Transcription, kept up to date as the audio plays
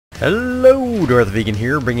Hello, Darthvegan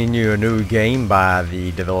here, bringing you a new game by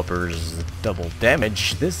the developers Double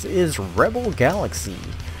Damage. This is Rebel Galaxy.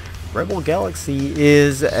 Rebel Galaxy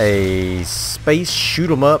is a space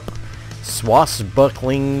shoot-'em-up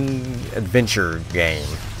swashbuckling adventure game.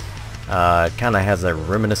 It kind of has a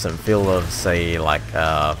reminiscent feel of, say, like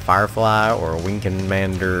Firefly or Wing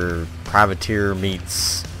Commander Privateer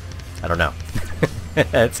meets, I don't know.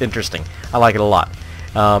 It's interesting. I like it a lot.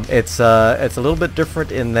 It's a little bit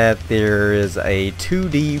different in that there is a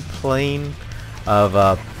 2D plane of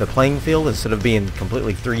the playing field instead of being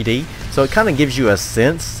completely 3D. So it kind of gives you a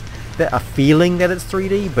sense, a feeling that it's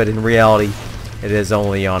 3D, but in reality it is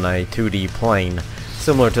only on a 2D plane,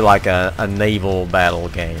 similar to like a naval battle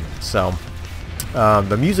game. So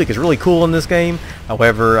the music is really cool in this game.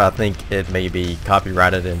 However, I think it may be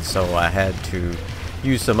copyrighted, and so I had to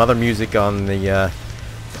use some other music on the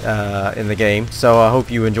in the game. So I hope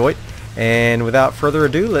you enjoy it, and without further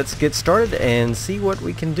ado, let's get started and see what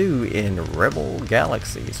we can do in Rebel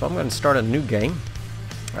Galaxy. So I'm going to start a new game.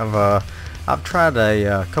 I've tried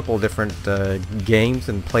a couple of different games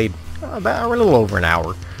and played about a little over an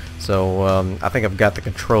hour, so I think I've got the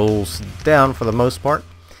controls down for the most part,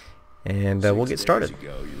 and we'll get started. 6 days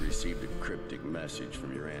ago, you received a cryptic message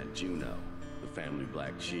from your Aunt Juno, the family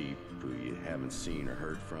black sheep who you haven't seen or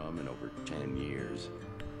heard from in over 10 years.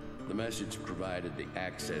 The message provided the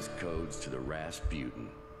access codes to the Rasputin,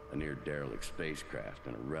 a near-derelict spacecraft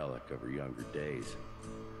and a relic of her younger days.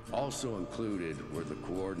 Also included were the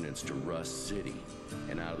coordinates to Rust City,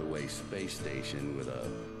 an out-of-the-way space station with a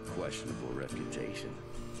questionable reputation.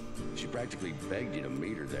 She practically begged you to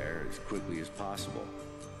meet her there as quickly as possible.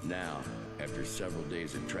 Now, after several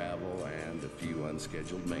days of travel and a few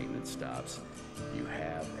unscheduled maintenance stops, you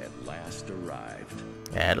have at last arrived.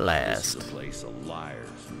 At last. This is a place of liars,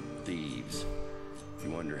 thieves. You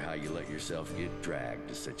wonder how you let yourself get dragged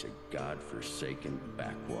to such a godforsaken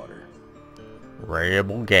backwater.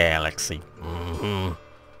 Rebel Galaxy.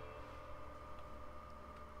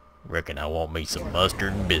 Reckon I want me some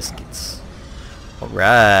mustard and biscuits.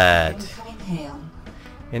 Alright.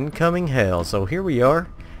 Incoming hail. So here we are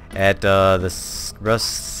at the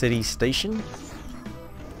Rust City Station.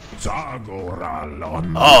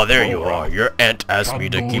 Oh, there you are. Your aunt asked me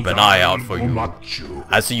to keep an eye out for you.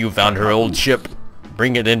 I see you found her old ship.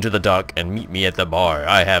 Bring it into the dock and meet me at the bar.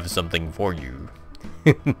 I have something for you.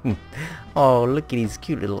 Oh, look at these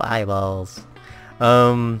cute little eyeballs.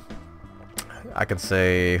 I can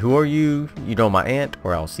say, who are you? You know my aunt,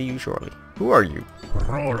 or I'll see you shortly. Who are you?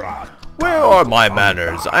 Where are my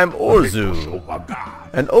manners? I'm Orzu,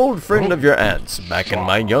 an old friend of your aunt's back in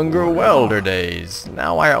my younger, wilder days.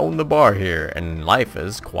 Now I own the bar here, and life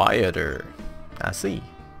is quieter. I see.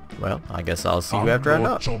 Well, I guess I'll see you after I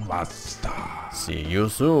dock. See you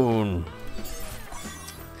soon.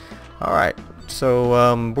 Alright, so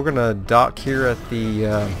we're gonna dock here at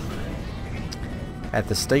the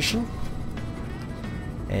station,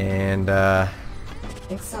 and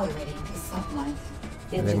accelerating to sublife.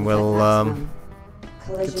 And then we'll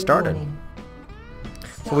get started.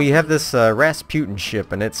 So we have this Rasputin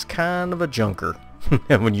ship, and it's kind of a junker.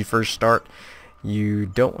 When you first start, you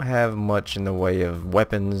don't have much in the way of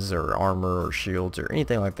weapons or armor or shields or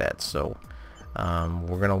anything like that. So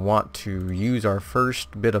we're gonna want to use our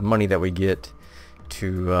first bit of money that we get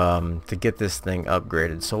to get this thing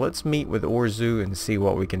upgraded. So let's meet with Orzu and see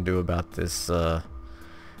what we can do about this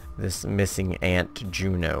this missing Aunt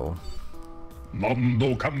Juno. Oh,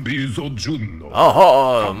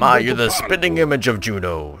 my, you're the spitting image of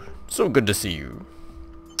Juno. So good to see you.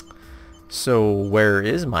 So, where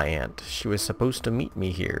is my aunt? She was supposed to meet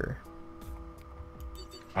me here.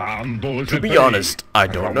 To be honest, I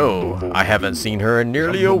don't know. I haven't seen her in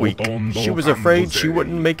nearly a week. She was afraid she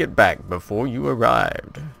wouldn't make it back before you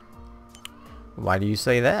arrived. Why do you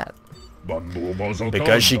say that?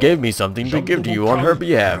 Because she gave me something to give to you on her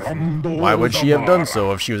behalf. Why would she have done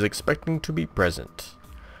so if she was expecting to be present?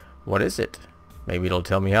 What is it? Maybe it'll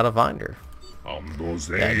tell me how to find her.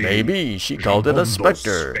 That may be. She called it a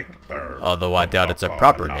specter. Although I doubt it's a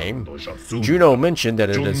proper name. Juno mentioned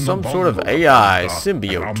that it is some sort of AI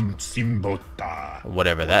symbiote.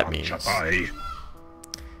 Whatever that means.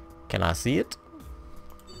 Can I see it?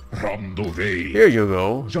 Here you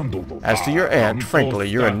go. As to your aunt, frankly,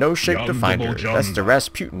 you're in no shape to find her. That's the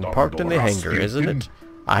Rasputin parked in the hangar, isn't it?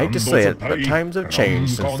 I hate to say it, but times have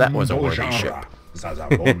changed since that was a worthy ship.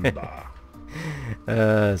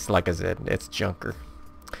 It's like I said, it's junker.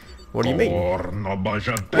 What do you mean?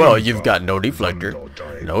 Well, you've got no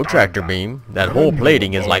deflector, no tractor beam, that whole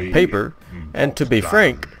plating is like paper, and to be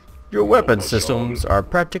frank, your weapon systems are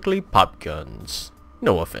practically pop guns.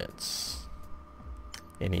 No offense.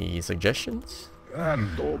 Any suggestions?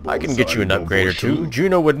 I can get you an upgrade or two.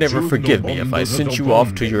 Juno would never forgive me if I sent you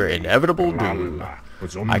off to your inevitable doom.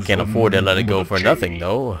 I can't afford to let it go for nothing,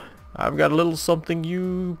 though. I've got a little something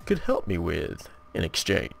you could help me with in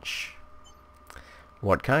exchange.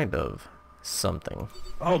 What kind of something?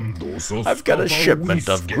 I've got a shipment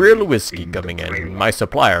of grilled whiskey coming in. My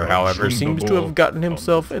supplier, however, seems to have gotten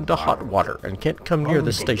himself into hot water and can't come near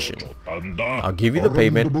the station. I'll give you the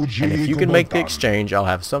payment, and if you can make the exchange, I'll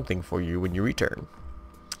have something for you when you return.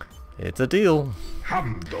 It's a deal.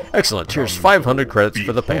 Excellent. Here's 500 credits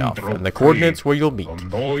for the payoff, and the coordinates where you'll meet.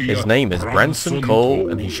 His name is Branson Cole,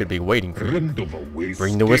 and he should be waiting for you.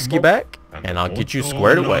 Bring the whiskey back, and I'll get you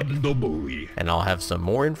squared away. And I'll have some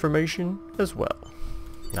more information as well.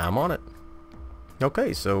 I'm on it.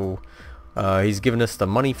 Okay, so he's giving us the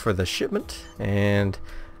money for the shipment, and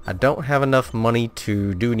I don't have enough money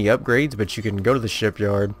to do any upgrades, but you can go to the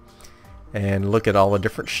shipyard and look at all the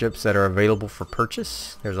different ships that are available for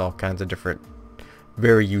purchase. There's all kinds of different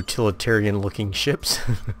very utilitarian looking ships.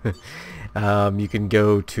 You can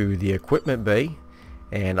go to the equipment bay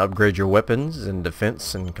and upgrade your weapons and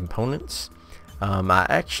defense and components. I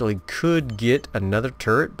actually could get another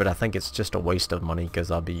turret, but I think it's just a waste of money because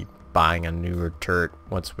I'll be buying a newer turret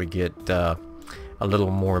once we get a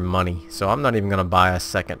little more money. So I'm not even going to buy a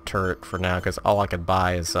second turret for now because all I could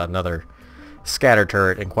buy is another scatter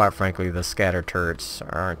turret, and quite frankly the scatter turrets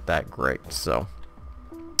aren't that great. So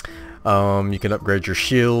you can upgrade your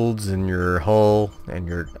shields and your hull and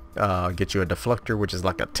your get you a deflector, which is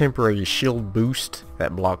like a temporary shield boost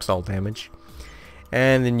that blocks all damage.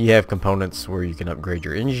 And then you have components where you can upgrade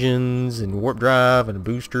your engines and warp drive and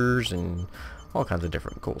boosters and all kinds of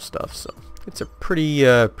different cool stuff. So it's a pretty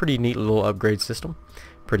neat little upgrade system,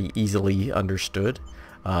 pretty easily understood.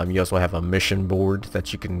 You also have a mission board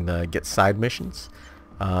that you can get side missions.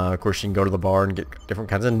 Of course, you can go to the bar and get different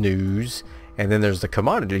kinds of news. And then there's the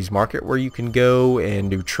commodities market where you can go and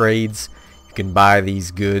do trades. You can buy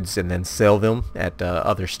these goods and then sell them at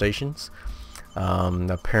other stations.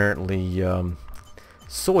 Apparently,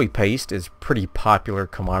 soy paste is a pretty popular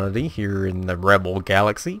commodity here in the Rebel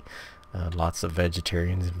Galaxy. Lots of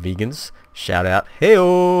vegetarians and vegans. Shout out,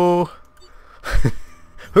 hey-o!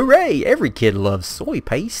 Hooray! Every kid loves soy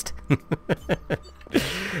paste.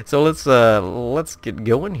 So let's get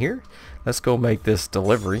going here. Let's go make this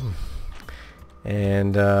delivery.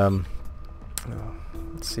 And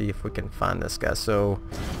let's see if we can find this guy. So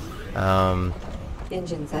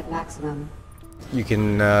Engines at maximum. you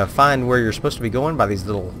can find where you're supposed to be going by these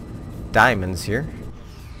little diamonds here.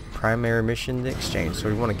 Primary mission exchange. So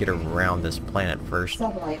we want to get around this planet first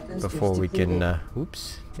before we can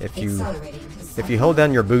oops. If you hold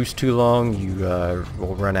down your boost too long, you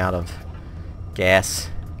will run out of gas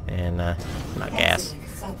and not gas,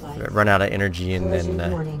 run out of energy, and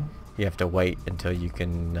then you have to wait until you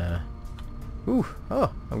can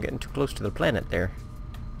oh, I'm getting too close to the planet there.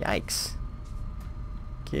 Yikes.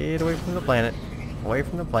 Get away from the planet. Away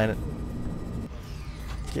from the planet.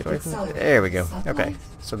 Get away from the, there we go. Okay.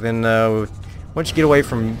 So then once you get away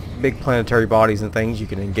from big planetary bodies and things, you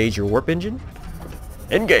can engage your warp engine.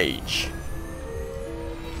 Engage.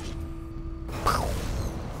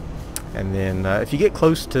 And then if you get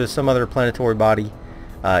close to some other planetary body,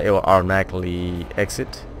 it will automatically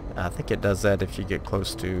exit. I think it does that if you get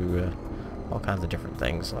close to all kinds of different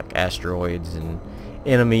things like asteroids and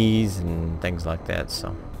enemies and things like that.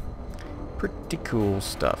 So pretty cool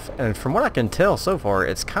stuff. And from what I can tell so far,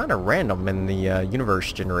 it's kind of random in the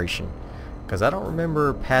universe generation, because I don't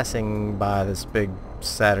remember passing by this big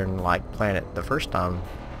Saturn-like planet the first time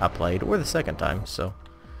I played, or the second time. So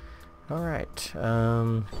alright,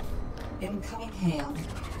 Incoming hail.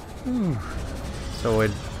 so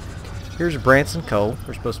here's Branson Cole.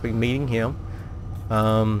 We're supposed to be meeting him.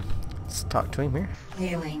 Let's talk to him here.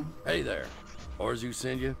 Hailing. Hey there. Orzu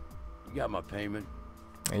send you? You got my payment?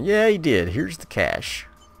 And yeah, he did. Here's the cash.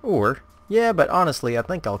 Or, yeah, but honestly, I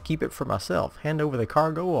think I'll keep it for myself. Hand over the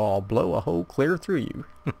cargo or I'll blow a hole clear through you.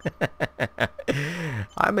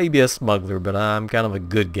 I may be a smuggler, but I'm kind of a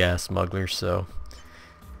good guy smuggler, so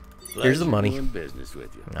here's the money. Doing business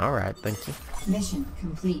with you. Alright, thank you. Mission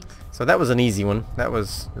complete. So that was an easy one. That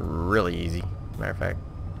was really easy. Matter of fact,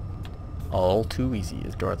 all too easy,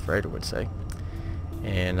 as Darth Vader would say.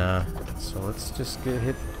 And so let's just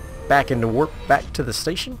hit back into warp back to the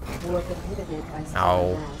station. Warp inhibited by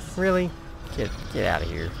Oh, mass. really? Get out of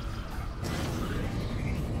here.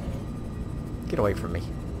 Get away from me.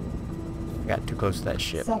 I got too close to that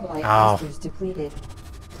ship. Satellite Oh, boosters depleted.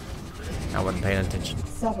 I wasn't paying attention.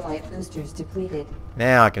 Satellite boosters depleted.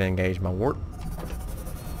 Now I can engage my warp.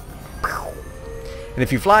 And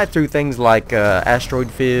if you fly through things like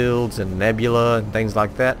asteroid fields and nebula and things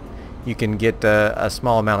like that, you can get a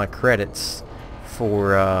small amount of credits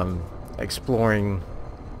for exploring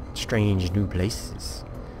strange new places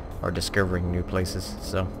or discovering new places.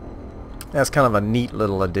 So that's kind of a neat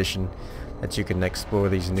little addition that you can explore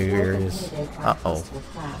these new areas. Uh-oh.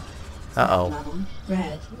 Uh-oh.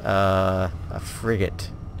 A frigate.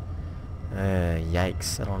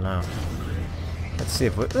 Yikes. I don't know. Let's see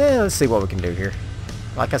if let's see what we can do here.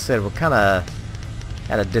 Like I said, we're kind of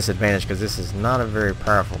at a disadvantage because this is not a very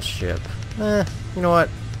powerful ship. You know what?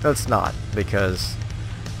 Let's not, because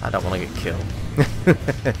I don't want to get killed.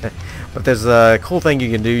 But there's a cool thing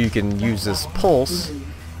you can do. You can use this pulse,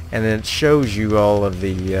 and then it shows you all of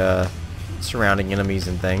the surrounding enemies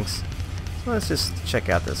and things. So let's just check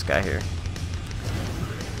out this guy here.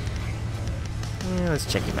 Yeah,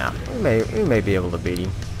 let's check him out. We may be able to beat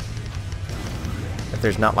him if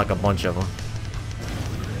there's not like a bunch of them.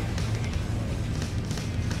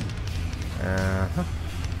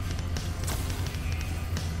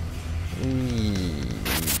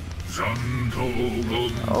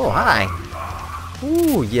 Oh, hi.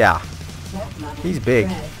 Ooh, yeah. He's big.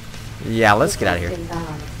 Yeah, let's get out of here.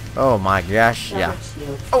 Oh my gosh, yeah.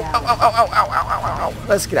 Oh, ow, ow, ow, ow, ow, ow, ow, ow.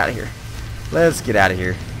 Let's get out of here. Let's get out of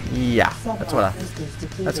here. Yeah, that's what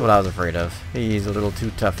I was afraid of. He's a little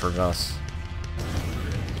too tough for us.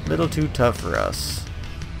 Little too tough for us.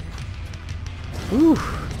 Ooh,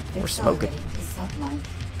 we're smoking.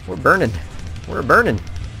 We're burning. We're burning.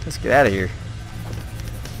 Let's get out of here.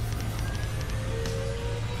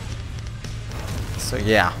 So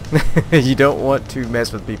yeah, you don't want to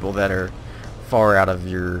mess with people that are far out of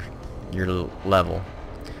your level.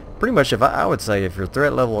 Pretty much, if I would say if your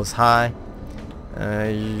threat level is high,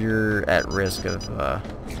 you're at risk of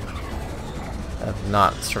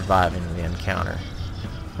not surviving the encounter.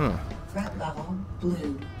 Threat level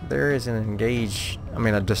blue. There is a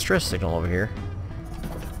distress signal over here.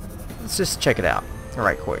 Let's just check it out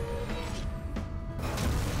right quick.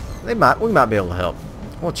 We might be able to help.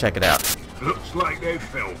 We'll check it out. Looks like they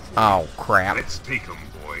fell. Oh crap! Let's take them,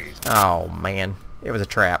 boys. Oh man, it was a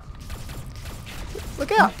trap.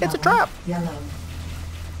 Look out! It's a trap. Yellow.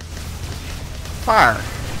 Fire!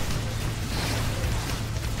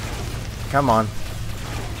 Come on.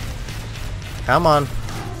 Come on.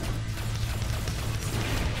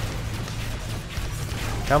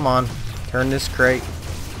 Come on. Turn this crate.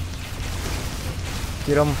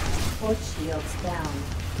 Get him. Porch shields down.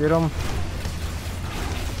 Get him.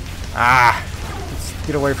 Ah! Let's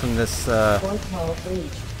get away from this. Porthole breach.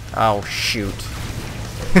 Oh shoot.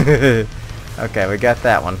 Okay, we got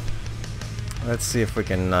that one. Let's see if we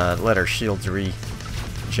can let our shields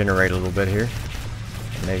regenerate a little bit here.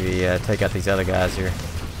 Maybe take out these other guys here.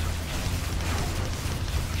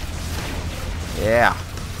 Yeah.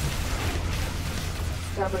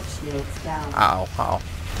 Starboard shields down. Ow, ow.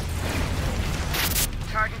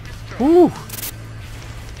 Target destroyed. Woo!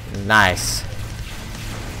 Nice.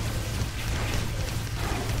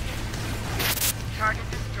 Target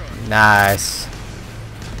destroyed. Nice.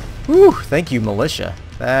 Whew, thank you, militia.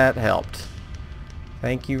 That helped.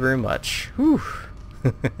 Thank you very much. Whew.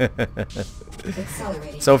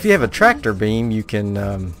 So if you have a tractor beam, you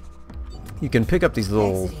can pick up these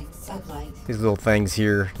little things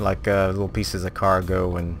here, like little pieces of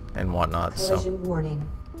cargo and whatnot. So. Collision warning.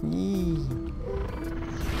 Yee.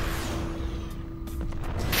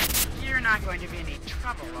 You're not going to be any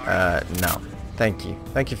trouble, are you? No. Thank you.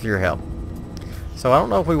 Thank you for your help. So I don't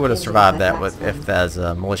know if we would have survived that if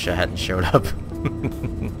the militia hadn't showed up.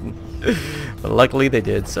 But luckily they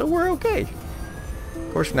did, so we're okay.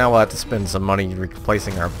 Of course, now we'll have to spend some money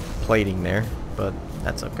replacing our plating there, but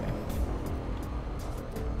that's okay.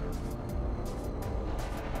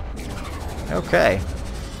 Okay.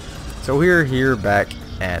 So we're here back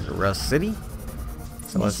at Rust City.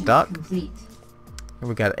 So let's dock. Complete. And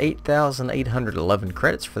we got 8,811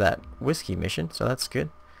 credits for that whiskey mission, so that's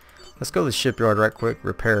good. Let's go to the shipyard right quick,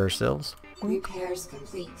 repair ourselves. Repairs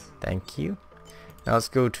complete. Thank you. Now let's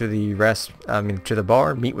go to the to the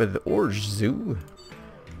bar, meet with Orge Zoo.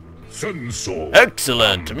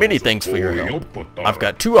 Excellent! Many thanks for your help. I've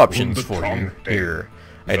got two options for you here.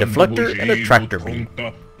 A deflector and a tractor beam.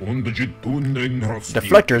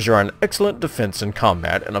 Deflectors are an excellent defense in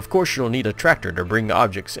combat, and of course you'll need a tractor to bring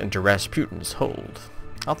objects into Rasputin's hold.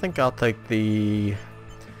 I think I'll take the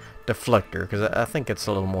deflector, because I think it's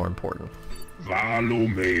a little more important.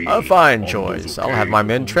 A fine choice. I'll have my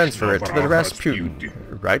men transfer it to the Rasputin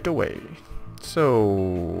right away.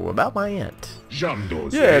 So, about my aunt.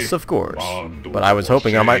 Yes, of course. But I was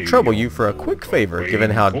hoping I might trouble you for a quick favor,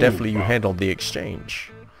 given how deftly you handled the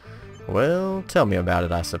exchange. Well, tell me about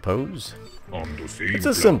it, I suppose. It's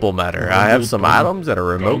It's a simple matter. I have some items at a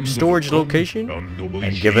remote storage location,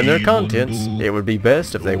 and given their contents, it would be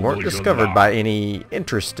best if they weren't discovered by any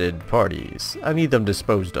interested parties. I need them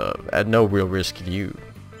disposed of, at no real risk to you.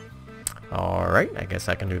 Alright, I guess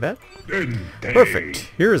I can do that. Perfect.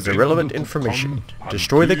 Here is the relevant information.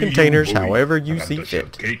 Destroy the containers however you see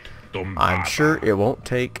fit. I'm sure it won't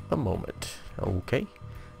take a moment. Okay.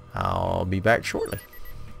 I'll be back shortly.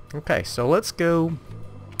 Okay, so let's go,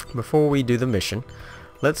 before we do the mission,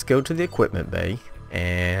 let's go to the equipment bay,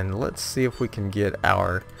 and let's see if we can get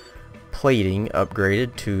our plating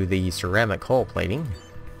upgraded to the ceramic hull plating.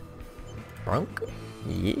 Hunk?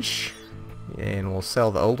 Yeesh. And we'll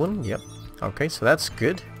sell the old one. Yep. Okay, so that's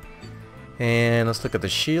good. And let's look at the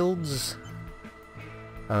shields.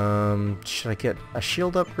 Should I get a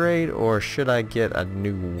shield upgrade, or should I get a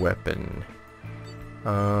new weapon?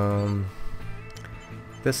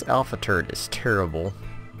 This alpha turret is terrible.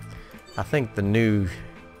 I think the new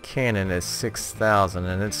cannon is 6,000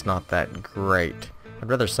 and it's not that great. I'd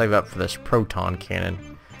rather save up for this proton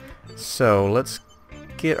cannon. So let's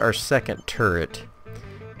get our second turret.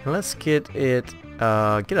 And let's get it,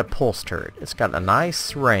 get a pulse turret. It's got a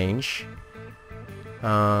nice range.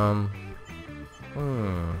 Don't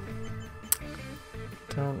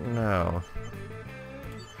know.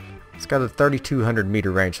 It's got a 3,200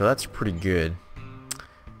 meter range, so that's pretty good.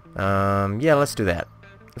 Yeah, let's do that.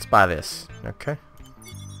 Let's buy this. Okay.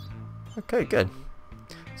 Okay, good.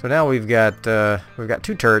 So now we've got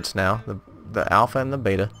two turrets now, the alpha and the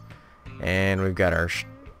beta, and we've got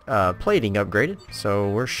our plating upgraded. So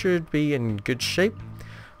we should be in good shape.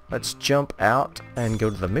 Let's jump out and go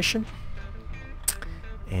to the mission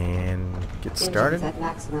and get started. Engines at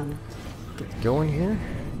maximum. Get going here.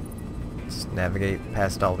 Let's navigate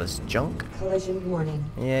past all this junk. Collision warning.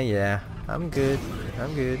 Yeah. I'm good.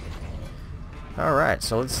 Alright,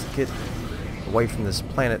 so let's get away from this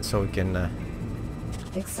planet so we can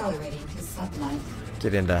Accelerating to sublight.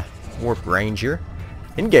 get into warp range here.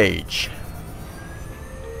 Engage.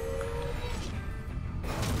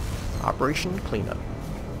 Operation Cleanup.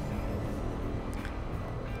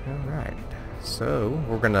 Alright, so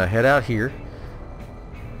we're gonna head out here,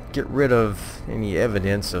 get rid of any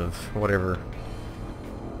evidence of whatever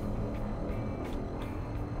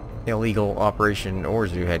illegal Operation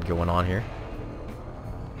Orzu had going on here.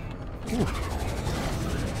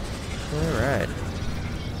 Alright.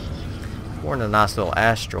 We're in a nice little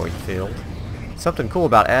asteroid field. Something cool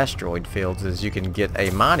about asteroid fields is you can get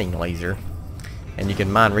a mining laser and you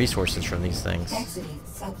can mine resources from these things. Exiting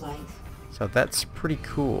sublight. So that's pretty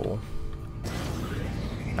cool.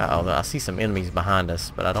 Uh-oh, I see some enemies behind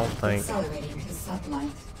us, but I don't think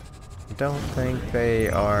they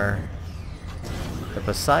are the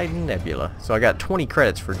Poseidon Nebula. So I got 20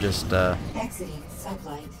 credits for just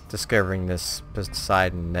discovering this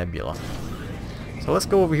Poseidon Nebula. So let's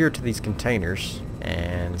go over here to these containers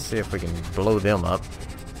and see if we can blow them up.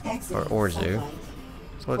 Or Orzu.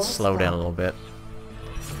 So let's slow down a little bit.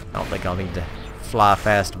 I don't think I'll need to fly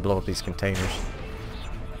fast to blow up these containers.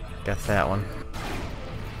 Got that one.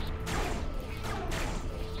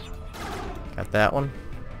 Got that one.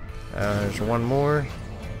 There's one more.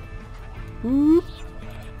 Whoop.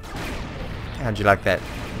 How'd you like that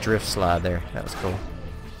drift slide there? That was cool.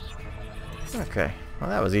 Okay. Well,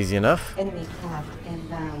 that was easy enough. Enemy craft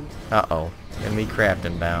inbound. Uh-oh. Enemy craft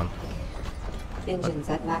inbound. Engines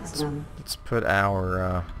at maximum. Let's put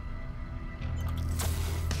our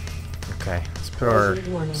okay, let's put our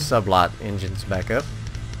sublight engines back up.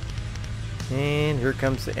 And here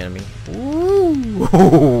comes the enemy.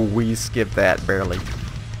 Ooh, we skipped that barely.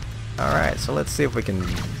 Alright, so let's see if we can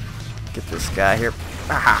get this guy here.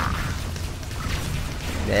 Ah!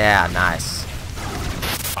 Yeah, nice.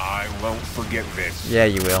 I won't forget this. Yeah,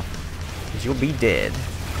 you will. 'Cause you'll be dead.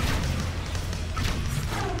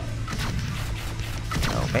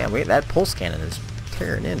 Oh man, wait, that pulse cannon is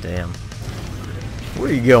tearing into him. Where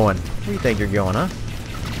are you going? Where do you think you're going, huh?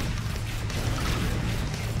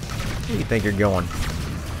 Where do you think you're going?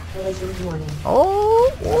 Collision warning.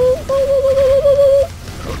 Oh!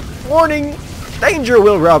 Warning! Danger,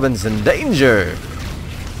 Will Robinson! Danger!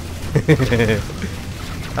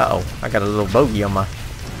 Uh-oh, I got a little bogey on my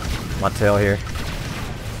tail here.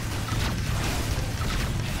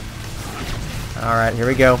 Alright, here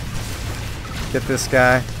we go. Get this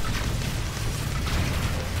guy.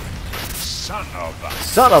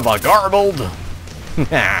 Son of a garbled!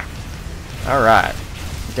 Alright.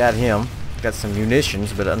 Got him. Got some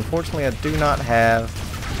munitions, but unfortunately I do not have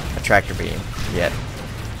a tractor beam yet.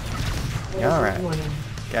 Alright.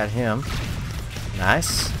 Got him.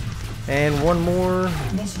 Nice. And one more.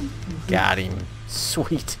 Mission complete. Got him.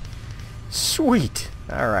 Sweet. Sweet.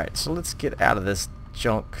 Alright, so let's get out of this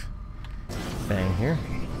junk thing here.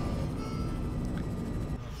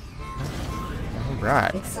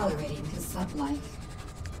 Alright. Accelerating to sublight.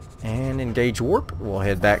 And engage warp. We'll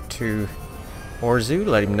head back to Orzu,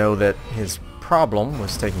 let him know that his problem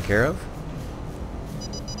was taken care of.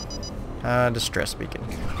 Distress beacon.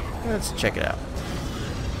 Let's check it out.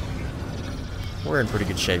 We're in pretty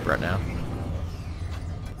good shape right now.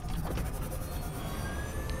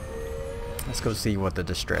 Let's go see what the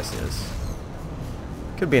distress is.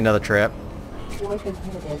 Could be another trap. Warp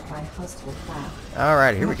inhibited by hostile craft.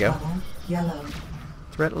 Alright, here we go. Yellow.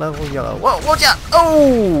 Threat level yellow. Whoa, watch out!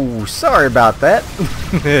 Oh! Sorry about that.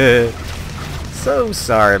 So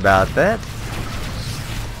sorry about that.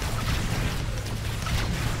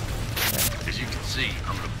 As you can see,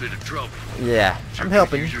 I'm in a bit of trouble. Yeah, Sure I'm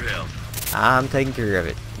helping. could use your help. I'm taking care of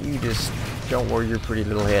it. You just don't worry your pretty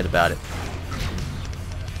little head about it.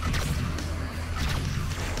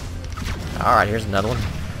 Alright, here's another one.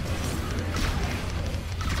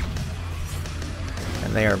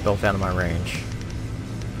 And they are built out of my range.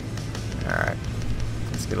 Alright.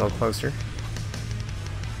 Let's get a little closer.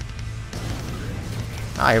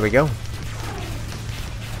 Ah, here we go.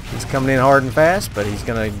 He's coming in hard and fast, but he's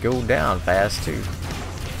gonna go down fast too.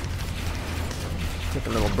 Take a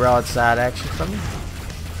little broadside action from me.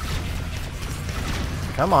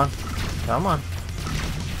 Come on. Come on.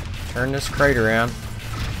 Turn this crate around.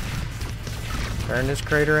 Turn this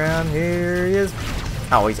crate around. Here he is.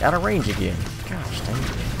 Oh, he's out of range again. Gosh dang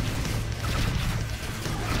it.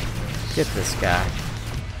 Get this guy.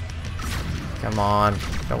 Come on.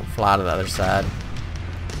 Don't fly to the other side.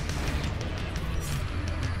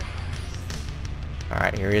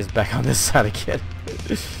 Alright, here he is back on this side again.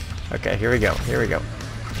 Okay, here we go. Here we go.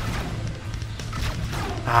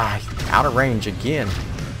 Ah, out of range again.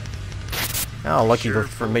 Oh, lucky Sure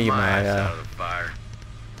for me, pulled my ass out of the fire.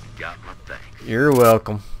 Got my thanks. you're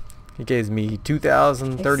welcome. He gave me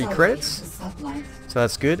 2,030 credits, Sublight. so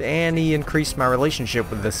that's good, and he increased my relationship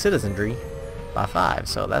with the citizenry by 5,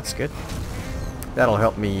 so that's good. That'll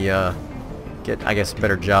help me get, I guess,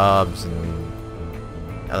 better jobs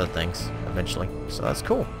and other things eventually. So that's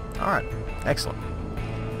cool. Alright, excellent.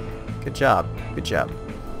 Good job. Good job.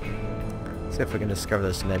 See if we can discover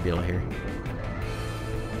this nebula here.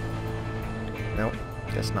 Nope,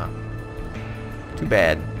 guess not. Too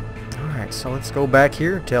bad. Alright, so let's go back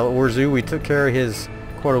here. Tell Orzu we took care of his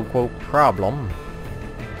quote-unquote problem.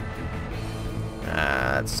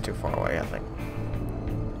 That's too far away, I think.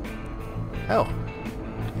 Oh.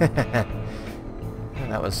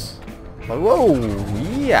 That was... Whoa!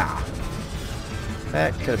 Yeah!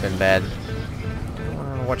 That could have been bad.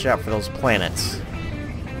 Watch out for those planets.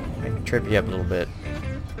 They can trip you up a little bit.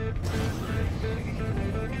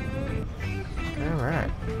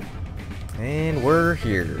 Alright. And we're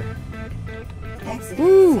here. Exiting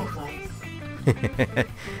Woo! sublight.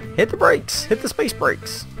 Hit the brakes! Hit the space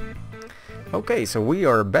brakes! Okay, so we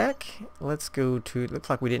are back. Let's go to... Looks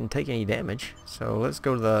like we didn't take any damage. So let's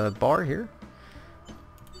go to the bar here.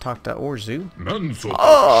 Talk to Orzu.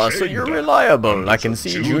 Ah, so you're reliable. I can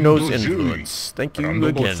see Juno's influence. Thank you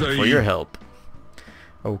again for your help.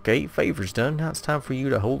 Okay, favor's done. Now it's time for you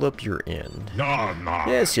to hold up your end.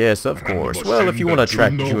 Yes, yes, of course. Well, if you want to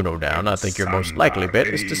track Juno down, I think your most likely bet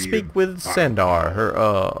is to speak with Sandar,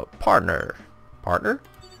 her, partner. Partner?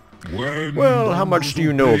 Well, how much do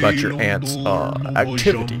you know about your aunt's,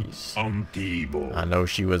 activities? I know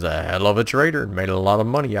she was a hell of a trader and made a lot of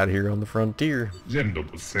money out here on the frontier.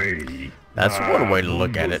 That's one way to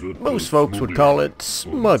look at it. Most folks would call it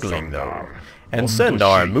smuggling, though. And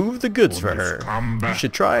Sandar moved the goods for her. You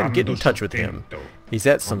should try and get in touch with him. He's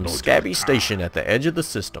at some scabby station at the edge of the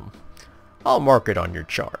system. I'll mark it on your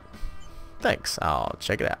chart. Thanks, I'll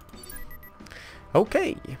check it out.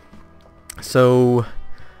 Okay. So...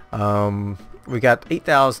 we got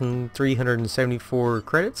 8,374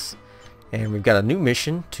 credits, and we've got a new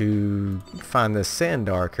mission to find this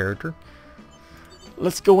Sandar character.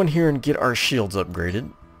 Let's go in here and get our shields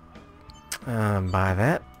upgraded. Buy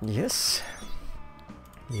that. Yes.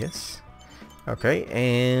 Yes. Okay,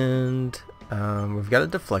 and we've got a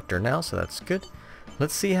deflector now, so that's good.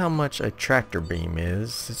 Let's see how much a tractor beam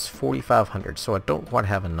is. It's 4,500, so I don't quite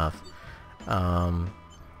have enough.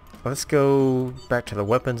 Let's go back to the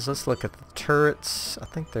weapons. Let's look at the turrets. I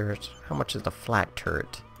think there's... How much is the flak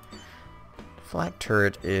turret? Flak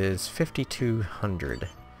turret is 5,200.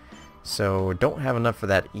 So don't have enough for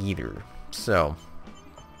that either. So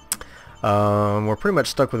we're pretty much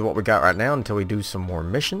stuck with what we got right now until we do some more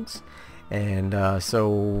missions. And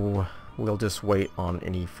so we'll just wait on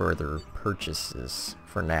any further purchases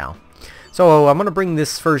for now. So I'm going to bring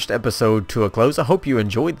this first episode to a close. I hope you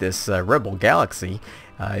enjoyed this Rebel Galaxy.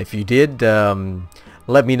 If you did,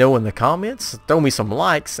 let me know in the comments. Throw me some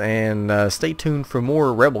likes, and stay tuned for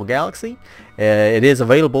more Rebel Galaxy. It is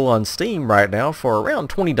available on Steam right now for around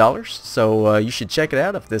 $20. So you should check it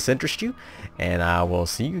out if this interests you. And I will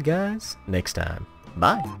see you guys next time.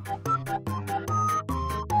 Bye.